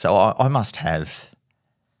 So I must have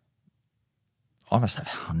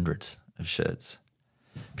hundreds of shirts,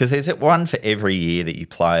 because there's one for every year that you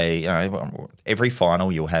play. You know, every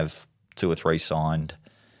final you'll have 2 or 3 signed.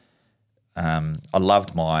 I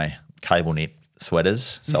loved my cable knit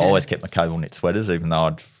sweaters, so I always kept my cable knit sweaters, even though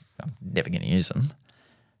I'm never going to use them.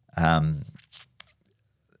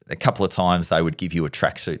 A couple of times they would give you a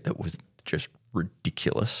tracksuit that was just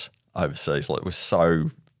ridiculous overseas. Like, it was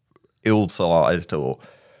so ill-sized, or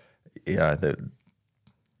it'd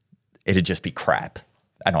just be crap.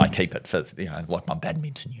 And I keep it for, like my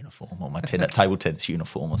badminton uniform or my table tennis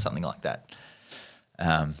uniform or something like that.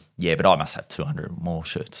 But I must have 200 more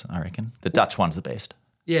shirts, I reckon. The Dutch one's the best.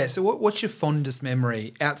 Yeah, so what's your fondest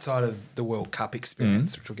memory outside of the World Cup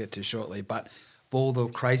experience, which we'll get to shortly, but of all the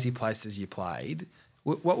crazy places you played,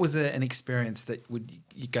 what was an experience that would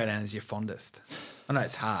you go down as your fondest? I know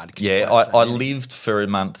it's hard. Yeah, I lived for a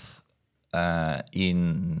month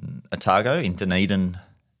in Otago, in Dunedin.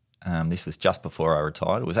 This was just before I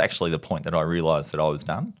retired. It was actually the point that I realised that I was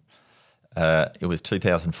done. It was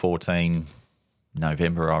 2014,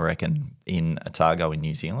 November, I reckon, in Otago in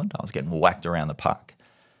New Zealand. I was getting whacked around the park.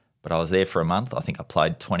 But I was there for a month. I think I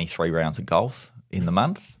played 23 rounds of golf in the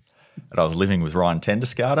month. And I was living with Ryan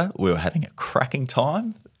Tenderskater. We were having a cracking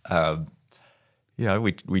time.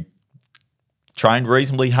 We trained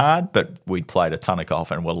reasonably hard, but we played a ton of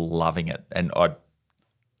golf and were loving it. And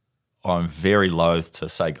I'm very loath to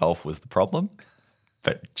say golf was the problem,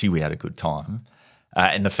 but gee, we had a good time.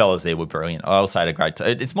 And the fellas there were brilliant. I also had a great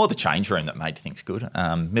time. It's more the change room that made things good.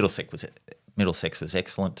 Middlesex was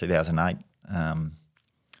excellent, 2008.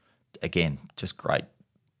 Again, just great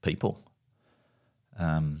people.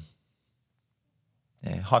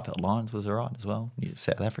 Highveld Lions was all right as well,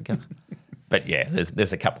 South Africa. But yeah,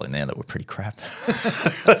 there's a couple in there that were pretty crap.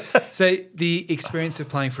 So the experience of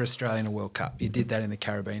playing for Australia in a World Cup, you did that in the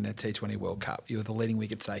Caribbean, a T20 World Cup. You were the leading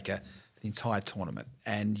wicket taker for the entire tournament,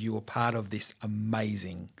 and you were part of this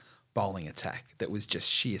amazing bowling attack that was just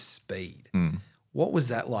sheer speed. What was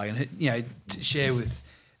that like? And to share with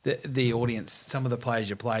the audience some of the players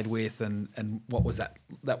you played with, and what was that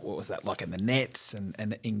like in the nets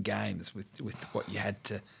and in games with what you had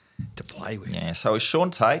to play with? Yeah, so it was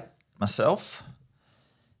Sean Tate, myself,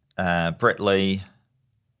 Brett Lee,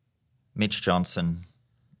 Mitch Johnson,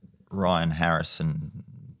 Ryan Harris, and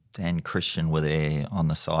Dan Christian were there on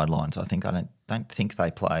the sidelines. I don't think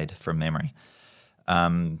they played from memory.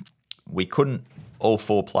 We couldn't all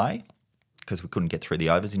 4 play because we couldn't get through the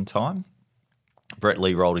overs in time. Brett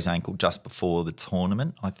Lee rolled his ankle just before the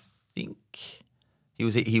tournament. I think he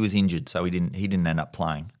was injured, so he didn't end up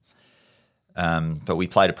playing. But we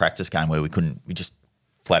played a practice game where we just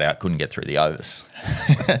flat out couldn't get through the overs.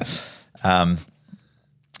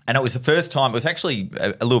 And it was the first time. It was actually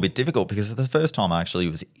a little bit difficult because the first time I actually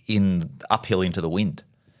was uphill into the wind.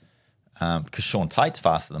 Because Sean Tate's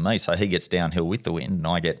faster than me, so he gets downhill with the wind, and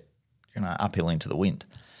I get uphill into the wind.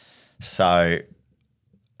 So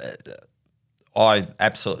I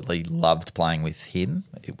absolutely loved playing with him.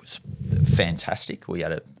 It was fantastic. We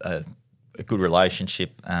had a good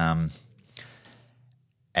relationship, and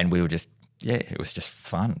we were just it was just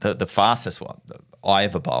fun. The fastest one that I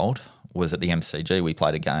ever bowled was at the MCG. We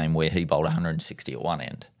played a game where he bowled 160 at one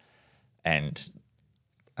end, and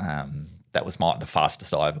that was the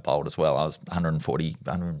fastest I ever bowled as well. I was 140,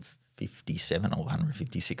 157 or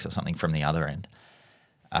 156 or something from the other end.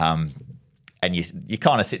 And you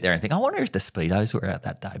kind of sit there and think, I wonder if the speedos were out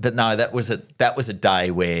that day. But no, that was a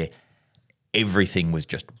day where everything was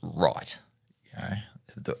just right.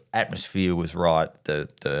 The atmosphere was right.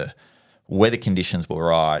 The weather conditions were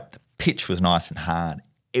right. The pitch was nice and hard.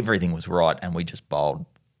 Everything was right, and we just bowled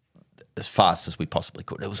as fast as we possibly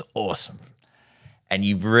could. It was awesome. And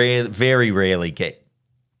you very rarely get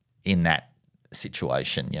in that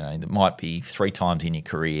situation. There might be 3 times in your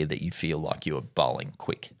career that you feel like you were bowling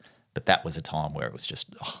quick. But that was a time where it was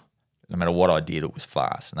just, no matter what I did, it was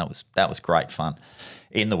fast. And that was great fun.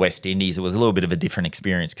 In the West Indies, it was a little bit of a different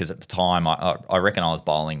experience because at the time I reckon I was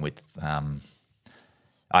bowling with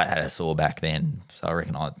I had a sore back then. So I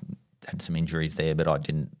reckon I had some injuries there, but I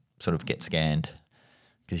didn't sort of get scanned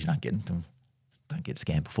because you don't get them don't get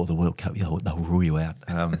scammed before the World Cup. They'll rule you out.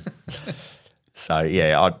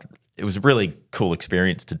 It was a really cool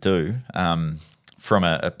experience to do. From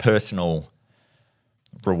a personal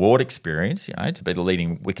reward experience, to be the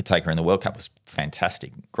leading wicket taker in the World Cup was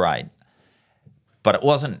fantastic, great. But it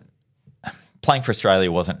wasn't playing for Australia.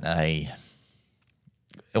 It wasn't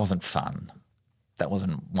fun. That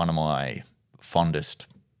wasn't one of my fondest,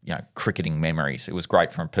 cricketing memories. It was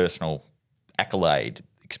great from a personal accolade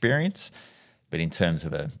experience, but in terms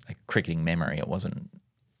of a cricketing memory, it wasn't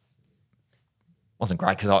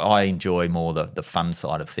great because I enjoy more the fun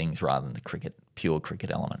side of things rather than the pure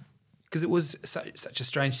cricket element. Because it was such a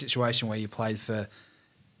strange situation where you played for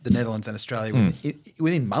the Netherlands and Australia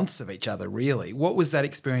within months of each other, really. What was that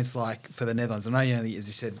experience like for the Netherlands? I know you only, as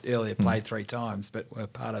you said earlier, played 3 times, but were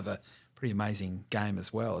part of a pretty amazing game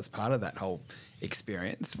as well as part of that whole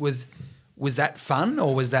experience. Was that fun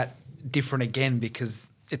or was that different again because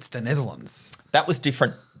it's the Netherlands? That was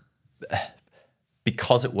different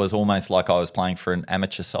because it was almost like I was playing for an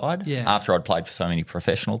amateur side after I'd played for so many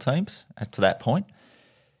professional teams to that point.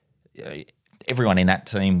 Everyone in that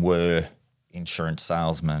team were insurance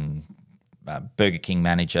salesman, Burger King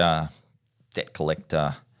manager, debt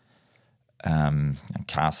collector,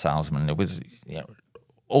 car salesman. It was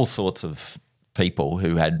all sorts of people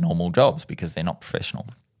who had normal jobs because they're not professional.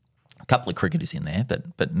 A couple of cricketers in there,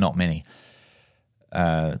 but not many.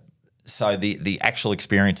 So the actual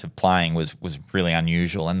experience of playing was really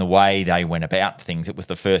unusual, and the way they went about things, it was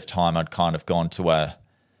the first time I'd kind of gone to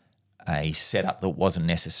a setup that wasn't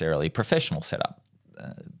necessarily a professional setup.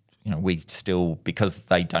 We still, because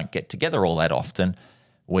they don't get together all that often,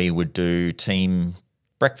 we would do team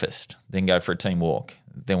breakfast, then go for a team walk,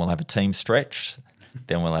 then we'll have a team stretch,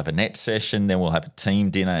 then we'll have a net session, then we'll have a team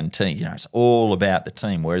dinner and team. It's all about the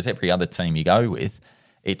team. Whereas every other team you go with,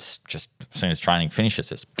 it's just as soon as training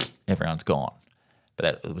finishes, everyone's gone.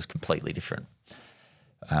 But it was completely different.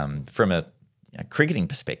 From a cricketing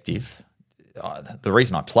perspective, the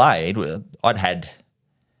reason I played, it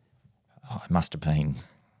must have been,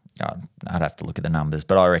 I'd have to look at the numbers,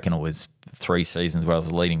 but I reckon it was 3 seasons where I was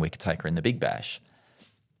the leading wicket taker in the Big Bash,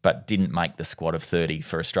 but didn't make the squad of 30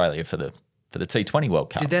 for Australia for the T20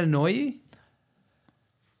 World Cup. Did that annoy you?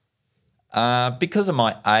 Because of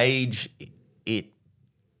my age,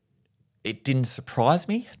 it didn't surprise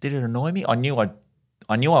me. Did it annoy me? I knew I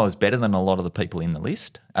was better than a lot of the people in the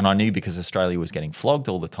list, and I knew because Australia was getting flogged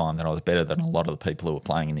all the time that I was better than a lot of the people who were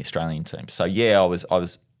playing in the Australian team. So I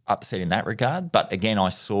was upset in that regard. But again, I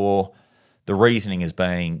saw the reasoning as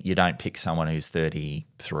being you don't pick someone who's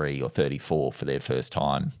 33 or 34 for their first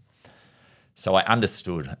time. So I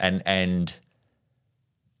understood, and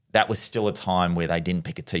that was still a time where they didn't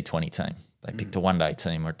pick a T20 team. They picked a one-day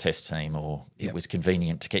team or a test team, or it was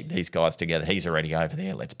convenient to keep these guys together. He's already over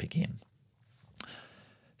there, let's pick him.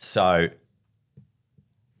 So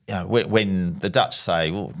when the Dutch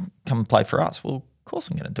say, well, come and play for us, well, of course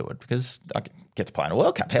I'm going to do it because I get to play in a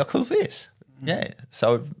World Cup. How cool is this? Yeah.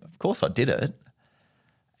 So, of course, I did it.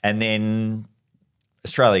 And then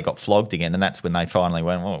Australia got flogged again, and that's when they finally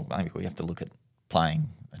went, well, maybe we have to look at playing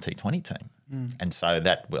a T20 team. And so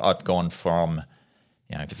that I've gone from,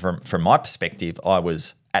 from my perspective, I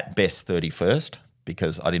was at best 31st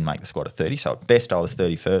because I didn't make the squad of 30. So at best I was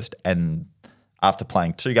 31st, and after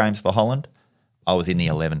playing 2 games for Holland, I was in the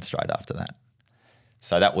 11 straight after that.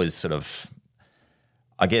 So that was sort of,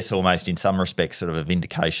 I guess almost in some respects, sort of a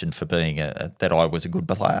vindication for being that I was a good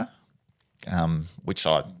player, which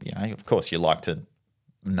I, of course you like to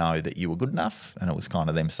know that you were good enough, and it was kind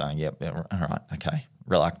of them saying, yep, all right, okay,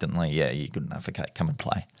 reluctantly, yeah, you're good enough, okay, come and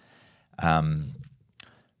play.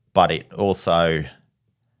 But it also,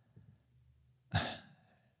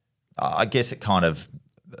 I guess it kind of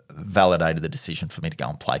validated the decision for me to go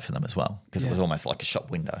and play for them as well, because it was almost like a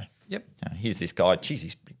shop window. Yep. Here's this guy,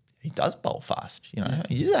 geez, he does bowl fast.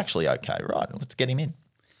 He's actually okay, right? Let's get him in.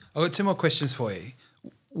 I've got 2 more questions for you.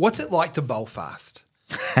 What's it like to bowl fast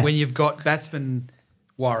when you've got batsmen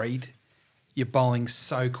worried, you're bowling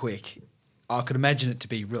so quick? I could imagine it to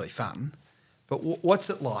be really fun, but what's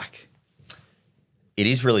it like? It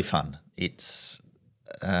is really fun. It's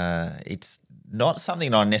not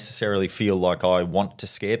something I necessarily feel like I want to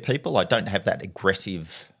scare people. I don't have that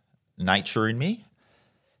aggressive nature in me.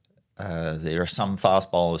 There are some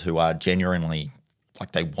fast bowlers who are genuinely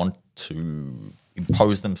like they want to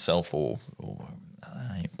impose themselves or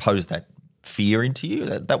impose that fear into you.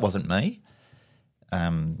 That wasn't me.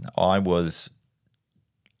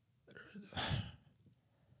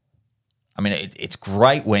 It's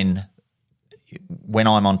great when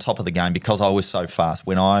I'm on top of the game because I was so fast.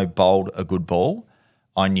 When I bowled a good ball,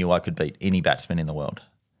 I knew I could beat any batsman in the world.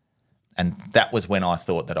 And that was when I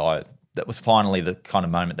thought that was finally the kind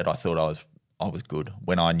of moment that I thought I was good,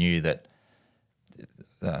 when I knew that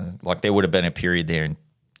there would have been a period there in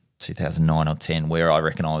 2009 or 10 where I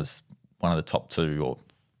reckon I was one of the top 2 or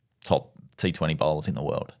top T20 bowlers in the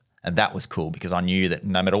world. And that was cool because I knew that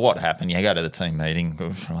no matter what happened, you go to the team meeting,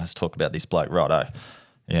 let's talk about this bloke, righto.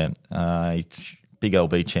 Yeah, big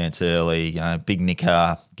LB chance early, big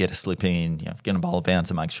nicker, get a slip in, going to bowl a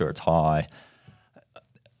bouncer, make sure it's high.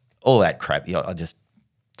 All that crap, I just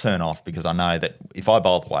turn off because I know that if I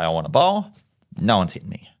bowl the way I want to bowl, no one's hitting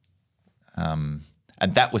me. And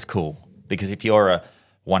that was cool because if you're a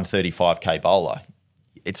 135k bowler,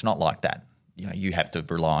 it's not like that. You have to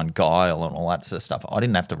rely on guile and all that sort of stuff. I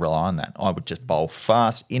didn't have to rely on that. I would just bowl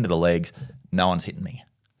fast into the legs. No one's hitting me.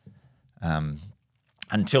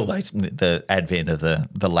 Until the advent of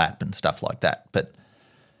the lap and stuff like that. But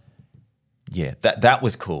yeah, that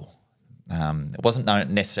was cool. It wasn't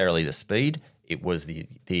necessarily the speed. It was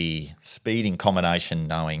the speed in combination,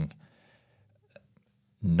 knowing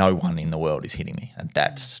no one in the world is hitting me, and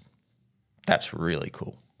that's really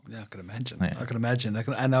cool. Yeah, I can imagine. Yeah. I can imagine. I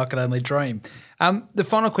can only dream. The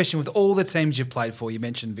final question: with all the teams you've played for, you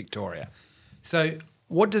mentioned Victoria. So,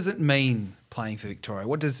 what does it mean playing for Victoria?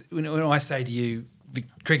 When I say to you,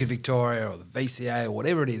 Cricket Victoria or the VCA or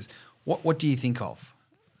whatever it is, what do you think of,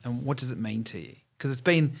 and what does it mean to you? Because it's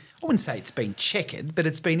been, I wouldn't say it's been checkered, but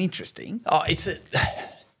it's been interesting. Oh,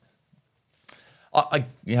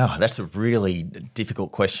 that's a really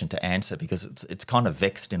difficult question to answer because it's kind of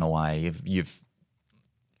vexed in a way. You've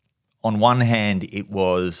on one hand, it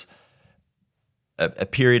was a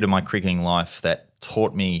period of my cricketing life that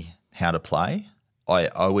taught me how to play. I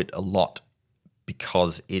owe it a lot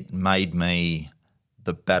because it made me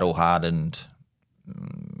the battle-hardened.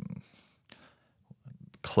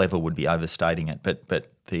 Clever would be overstating it, but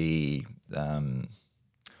the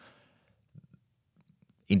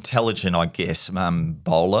intelligent, I guess,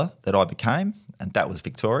 bowler that I became, and that was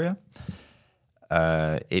Victoria.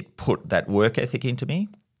 It put that work ethic into me.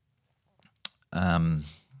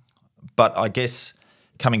 But I guess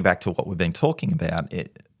coming back to what we've been talking about,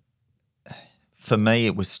 for me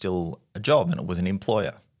it was still a job and it was an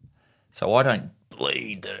employer. So I don't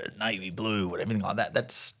bleed the navy blue or everything like that.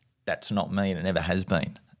 That's not me and it never has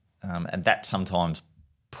been. And that sometimes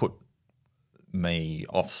put me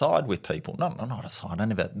offside with people. Not offside, I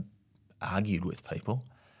never argued with people.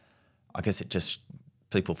 I guess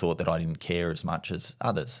people thought that I didn't care as much as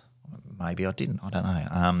others. Maybe I didn't, I don't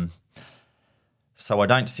know. So I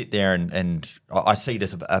don't sit there and I see it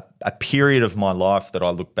as a period of my life that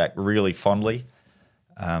I look back really fondly.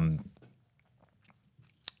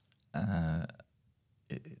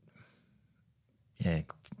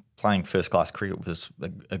 Playing first-class cricket was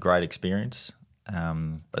a great experience,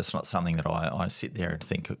 but it's not something that I sit there and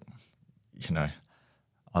think,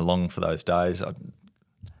 I long for those days.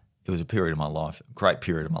 It was a period of my life, a great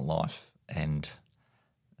period of my life, and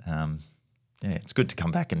it's good to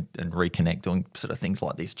come back and reconnect doing sort of things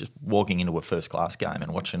like this, just walking into a first-class game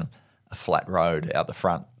and watching a flat road out the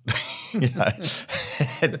front,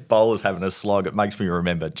 and bowlers having a slog. It makes me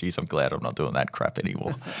remember, geez, I'm glad I'm not doing that crap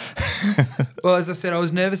anymore. Well, as I said, I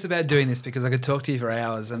was nervous about doing this because I could talk to you for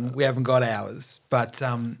hours and we haven't got hours, but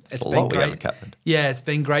it's been great. We haven't covered. Yeah, it's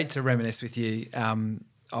been great to reminisce with you.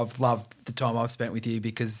 I've loved the time I've spent with you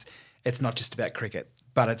because it's not just about cricket,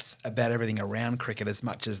 but it's about everything around cricket as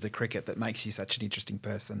much as the cricket that makes you such an interesting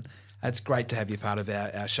person. It's great to have you part of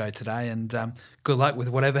our show today, and good luck with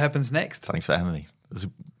whatever happens next. Thanks for having me. It was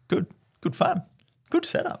good fun. Good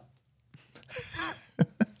setup.